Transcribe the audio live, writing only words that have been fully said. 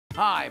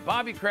Hi,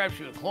 Bobby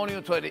Crabtree with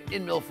Colonial Toyota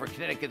in Milford,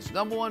 Connecticut's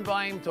 #1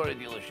 volume Toyota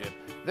dealership.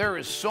 There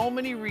is so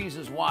many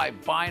reasons why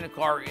buying a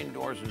car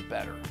indoors is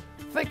better.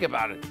 Think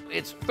about it.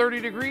 It's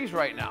 30 degrees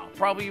right now,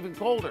 probably even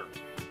colder,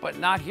 but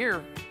not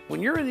here.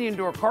 When you're in the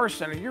indoor car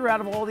center, you're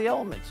out of all the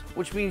elements,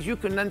 which means you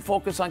can then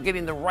focus on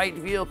getting the right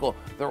vehicle.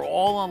 They're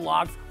all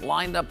unlocked,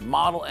 lined up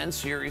model and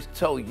series,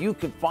 so you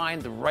can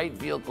find the right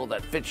vehicle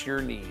that fits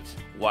your needs.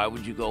 Why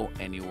would you go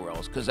anywhere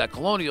else? Because at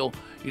Colonial,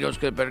 you don't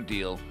just get a better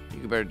deal, you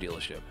get a better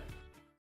dealership.